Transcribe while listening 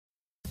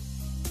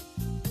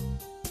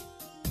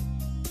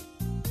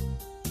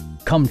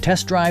Come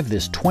test drive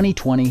this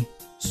 2020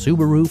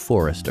 Subaru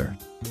Forester.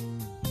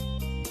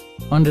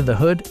 Under the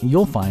hood,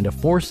 you'll find a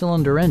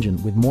 4-cylinder engine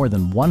with more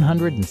than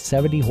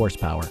 170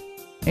 horsepower.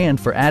 And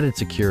for added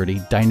security,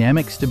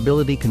 dynamic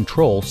stability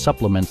control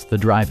supplements the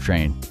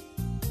drivetrain.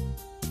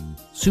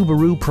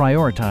 Subaru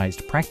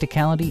prioritized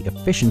practicality,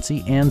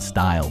 efficiency, and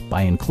style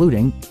by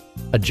including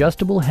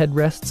adjustable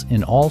headrests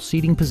in all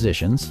seating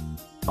positions,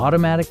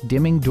 automatic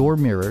dimming door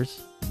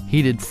mirrors,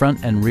 heated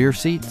front and rear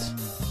seats,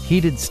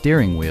 heated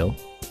steering wheel,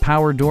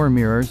 power door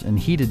mirrors and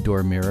heated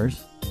door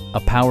mirrors,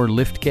 a power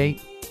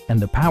liftgate, and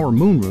the power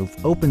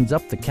moonroof opens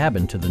up the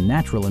cabin to the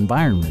natural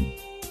environment.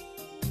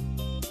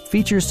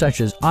 Features such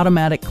as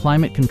automatic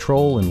climate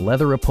control and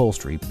leather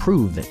upholstery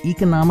prove that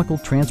economical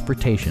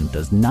transportation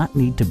does not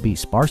need to be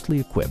sparsely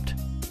equipped.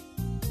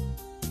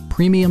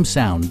 Premium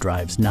sound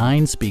drives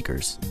 9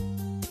 speakers,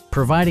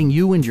 providing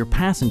you and your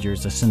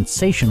passengers a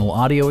sensational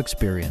audio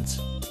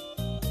experience.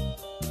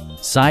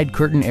 Side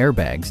curtain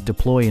airbags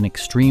deploy in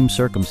extreme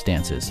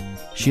circumstances,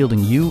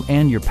 shielding you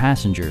and your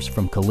passengers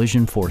from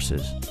collision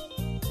forces.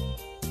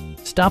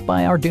 Stop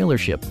by our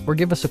dealership or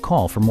give us a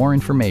call for more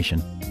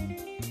information.